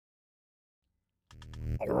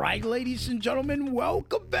All right, ladies and gentlemen,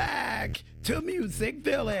 welcome back to Music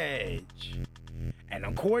Village. And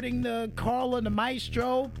according to Carl and the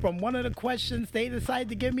Maestro, from one of the questions they decided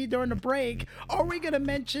to give me during the break, are we going to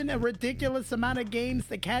mention a ridiculous amount of games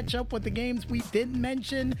to catch up with the games we didn't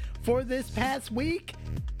mention for this past week?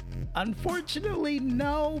 Unfortunately,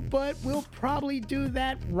 no, but we'll probably do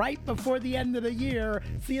that right before the end of the year,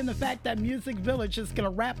 seeing the fact that Music Village is going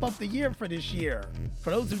to wrap up the year for this year,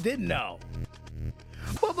 for those who didn't know.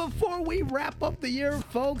 But before we wrap up the year,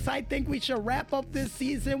 folks, I think we should wrap up this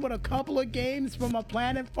season with a couple of games from a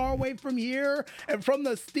planet far away from here and from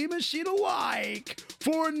the Steam Machine alike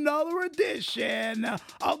for another edition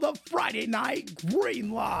of the Friday Night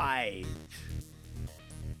Greenlight.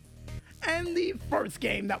 And the first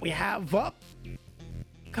game that we have up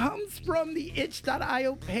comes from the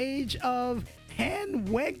itch.io page of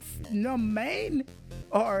Hanwenks No Main,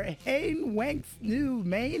 or Hanwenks New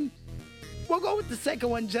Main. We'll go with the second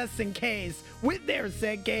one just in case, with their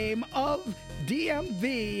set game of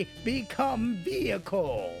DMV Become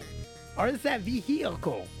Vehicle. Or is that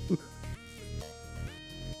vehicle?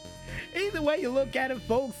 Either way you look at it,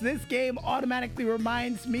 folks, this game automatically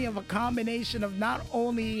reminds me of a combination of not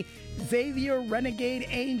only Xavier Renegade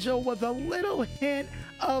Angel with a little hint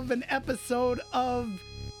of an episode of,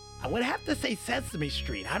 I would have to say Sesame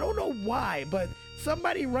Street. I don't know why, but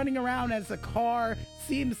somebody running around as a car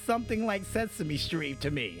seems something like Sesame Street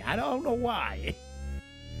to me. I don't know why.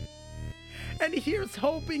 And here's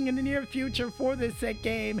hoping in the near future for this set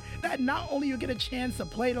game that not only you get a chance to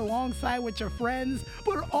play it alongside with your friends,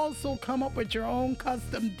 but also come up with your own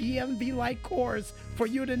custom DMV-like course for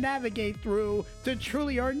you to navigate through to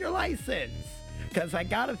truly earn your license. Because I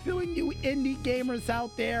got a feeling you indie gamers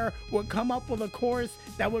out there would come up with a course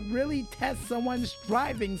that would really test someone's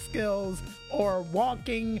driving skills or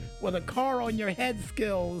walking with a car on your head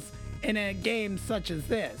skills in a game such as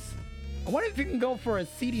this. I wonder if you can go for a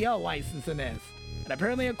CDL license in this. And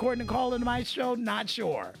apparently, according to Call into my show, not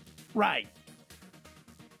sure. Right.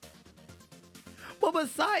 Well,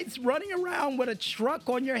 besides running around with a truck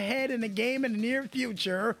on your head in a game in the near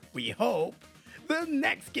future, we hope, the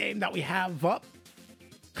next game that we have up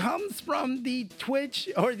comes from the Twitch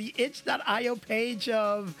or the itch.io page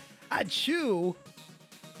of Achu.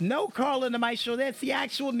 No, Carl into my show, that's the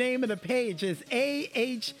actual name of the page. It's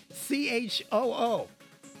AHCHOO.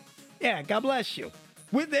 Yeah, God bless you.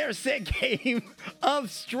 With their set game of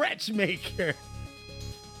Stretch Maker.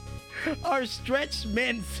 Or Stretch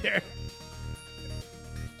Mincer.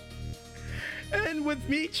 And with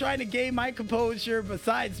me trying to gain my composure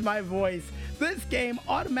besides my voice, this game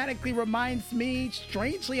automatically reminds me,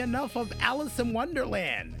 strangely enough, of Alice in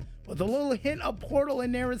Wonderland, with a little hint of Portal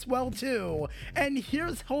in there as well too. And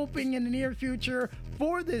here's hoping in the near future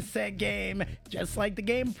for this set game, just like the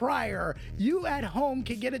game prior, you at home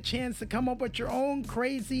can get a chance to come up with your own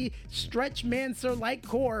crazy Stretch Mancer-like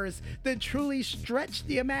course that truly stretch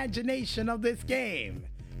the imagination of this game.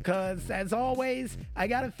 Because, as always, I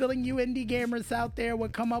got a feeling you indie gamers out there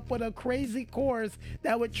would come up with a crazy course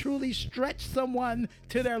that would truly stretch someone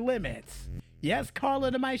to their limits. Yes, Carla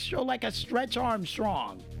the Maestro like a Stretch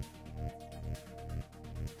Armstrong.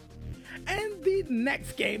 And the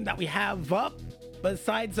next game that we have up,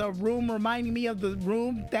 besides a room reminding me of the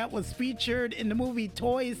room that was featured in the movie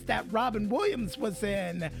Toys that Robin Williams was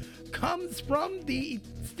in, comes from the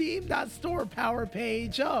Steam.store power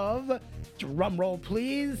page of, drumroll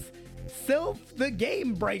please, Sylph the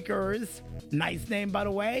Game Breakers, nice name by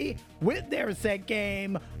the way, with their set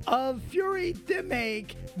game of Fury to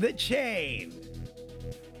Make the Chain.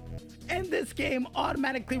 And this game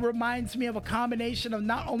automatically reminds me of a combination of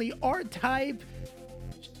not only R-Type,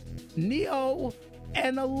 Neo,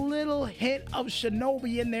 and a little hint of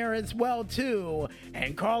Shinobi in there as well too.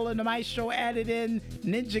 And Carl and the Maestro added in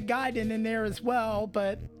Ninja Gaiden in there as well,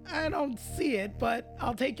 but I don't see it, but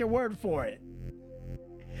I'll take your word for it.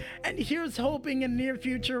 And here's hoping in the near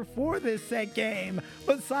future for this set game,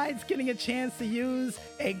 besides getting a chance to use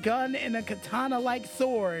a gun and a katana-like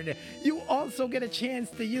sword, you also get a chance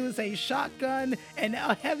to use a shotgun and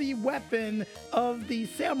a heavy weapon of the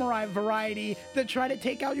samurai variety to try to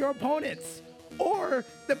take out your opponents. Or,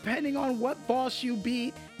 depending on what boss you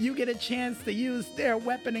beat, you get a chance to use their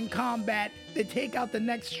weapon in combat to take out the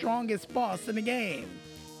next strongest boss in the game.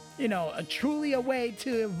 You know, truly a way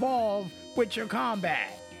to evolve with your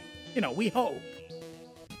combat. You know, we hope.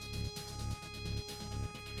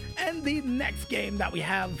 And the next game that we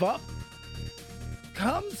have up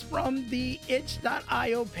comes from the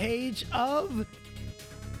itch.io page of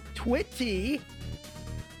Twitty.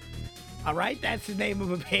 Alright, that's the name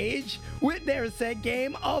of a page, with their set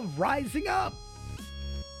game of Rising Up.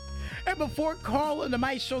 And before Carl and the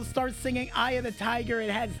Maestro start singing Eye of the Tiger, it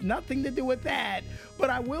has nothing to do with that. But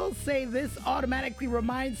I will say this automatically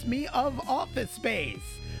reminds me of Office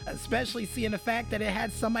Space, especially seeing the fact that it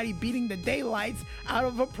had somebody beating the daylights out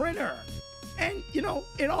of a printer. And, you know,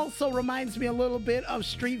 it also reminds me a little bit of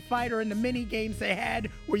Street Fighter and the mini games they had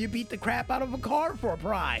where you beat the crap out of a car for a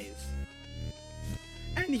prize.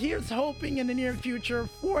 And here's hoping in the near future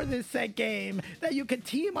for this set game that you can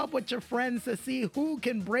team up with your friends to see who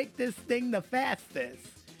can break this thing the fastest.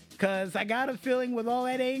 Cause I got a feeling with all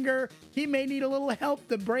that anger, he may need a little help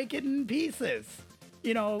to break it in pieces.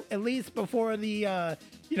 You know, at least before the,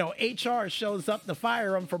 HR shows up to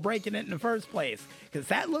fire him for breaking it in the first place. Cause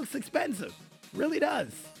that looks expensive. Really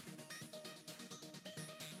does.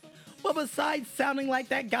 Well, besides sounding like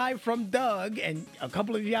that guy from Doug, and a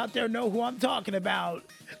couple of you out there know who I'm talking about,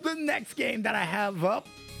 the next game that I have up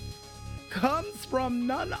comes from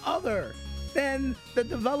none other than the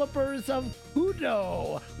developers of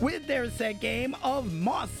Hudo with their set game of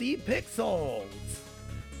Mossy Pixels.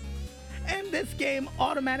 And this game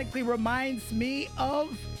automatically reminds me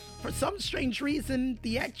of, for some strange reason,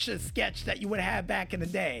 the Etch-a-Sketch that you would have back in the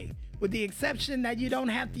day. With the exception that you don't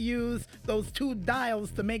have to use those two dials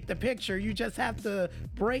to make the picture, you just have to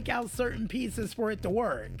break out certain pieces for it to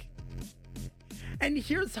work. And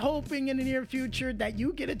here's hoping in the near future that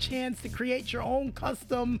you get a chance to create your own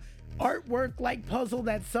custom artwork-like puzzle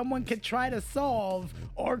that someone could try to solve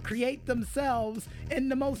or create themselves in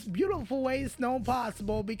the most beautiful ways known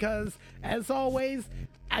possible, because, as always,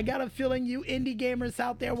 I got a feeling you indie gamers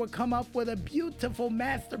out there will come up with a beautiful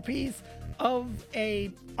masterpiece of a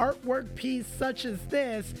artwork piece such as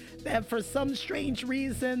this that for some strange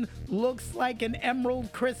reason looks like an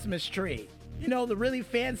emerald Christmas tree. You know, the really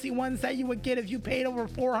fancy ones that you would get if you paid over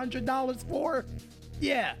 $400 for?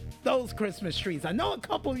 Yeah, those Christmas trees. I know a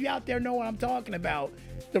couple of you out there know what I'm talking about.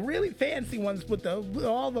 The really fancy ones with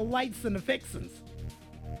all the lights and the fixings.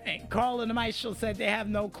 And Carl and the Maestro said they have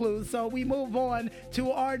no clue, so we move on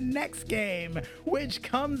to our next game, which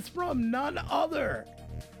comes from none other.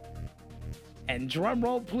 And drum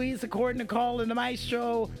roll please, according to Carl and the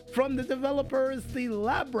Maestro, from the developers The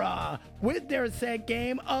Labra with their set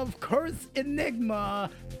game of Curse Enigma,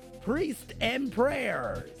 Priest and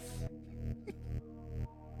Prayers.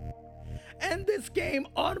 And this game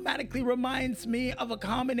automatically reminds me of a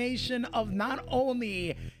combination of not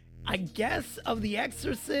only, I guess, of The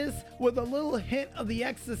Exorcist with a little hint of the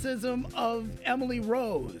exorcism of Emily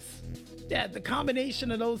Rose. Yeah, the combination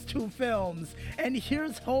of those two films. And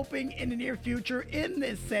here's hoping in the near future in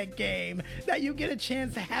this set game that you get a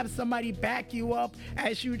chance to have somebody back you up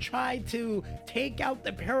as you try to take out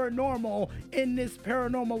the paranormal in this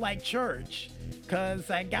paranormal-like church. Cause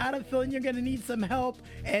I got a feeling you're gonna need some help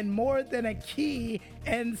and more than a key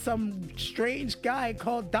and some strange guy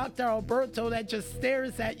called Dr. Alberto that just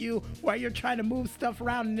stares at you while you're trying to move stuff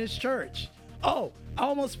around in this church. Oh, I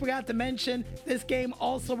almost forgot to mention, this game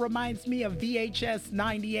also reminds me of VHS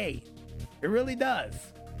 98. It really does.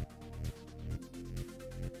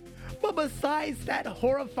 But besides that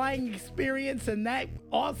horrifying experience and that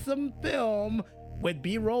awesome film with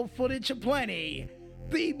B-roll footage aplenty,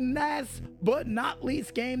 the last but not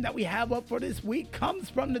least game that we have up for this week comes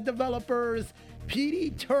from the developers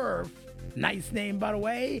Pt.2, nice name by the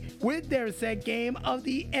way, with their set game of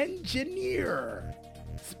The Engineer.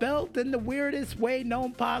 Spelled in the weirdest way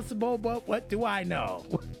known possible, but what do I know?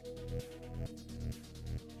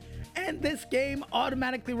 And this game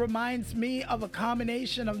automatically reminds me of a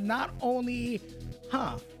combination of not only,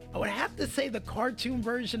 I would have to say the cartoon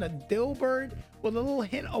version of Dilbert with a little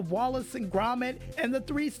hint of Wallace and Gromit and the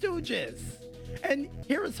Three Stooges. And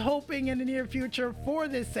here's hoping in the near future for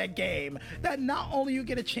this set game that not only you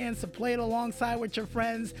get a chance to play it alongside with your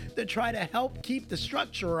friends to try to help keep the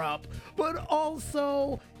structure up, but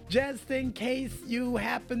also just in case you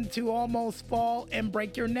happen to almost fall and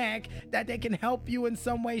break your neck, that they can help you in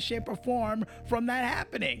some way, shape, or form from that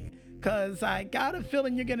happening. Cause I got a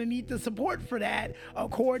feeling you're gonna need the support for that,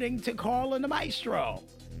 according to Carl and the Maestro.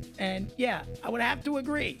 And yeah, I would have to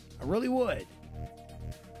agree. I really would.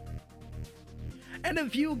 And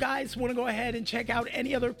if you guys want to go ahead and check out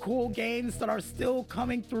any other cool games that are still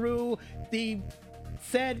coming through the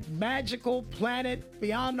said magical planet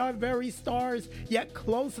beyond our very stars, yet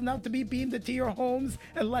close enough to be beamed into your homes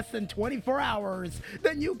in less than 24 hours,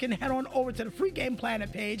 then you can head on over to the Free Game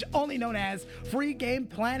Planet page, only known as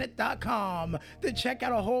freegameplanet.com, to check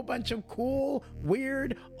out a whole bunch of cool,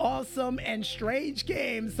 weird, awesome, and strange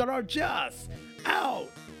games that are just out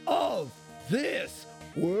of this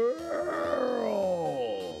world.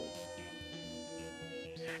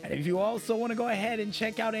 And if you also want to go ahead and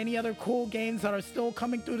check out any other cool games that are still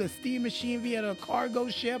coming through the Steam machine via the cargo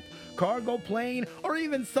ship, cargo plane, or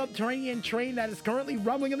even subterranean train that is currently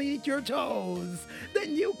rumbling beneath your toes,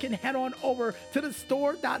 then you can head on over to the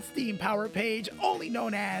store.steampower page, only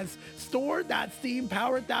known as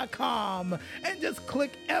store.steampower.com, and just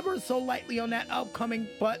click ever so lightly on that upcoming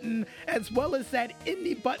button, as well as that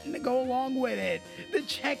indie button to go along with it, to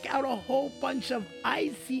check out a whole bunch of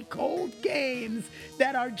icy cold games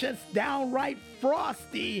that are just downright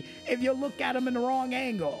frosty if you look at them in the wrong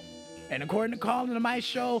angle. And according to Colin of my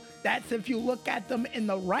show, that's if you look at them in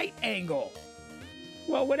the right angle.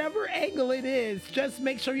 Well, whatever angle it is, just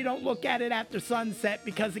make sure you don't look at it after sunset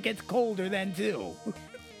because it gets colder then too.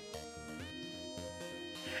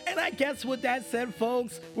 And I guess with that said,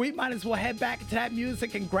 folks, we might as well head back into that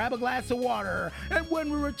music and grab a glass of water. And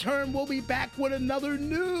when we return, we'll be back with another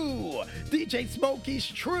new DJ Smokey's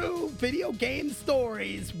True Video Game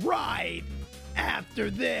Stories right after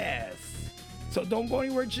this. So don't go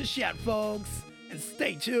anywhere just yet, folks, and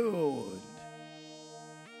stay tuned.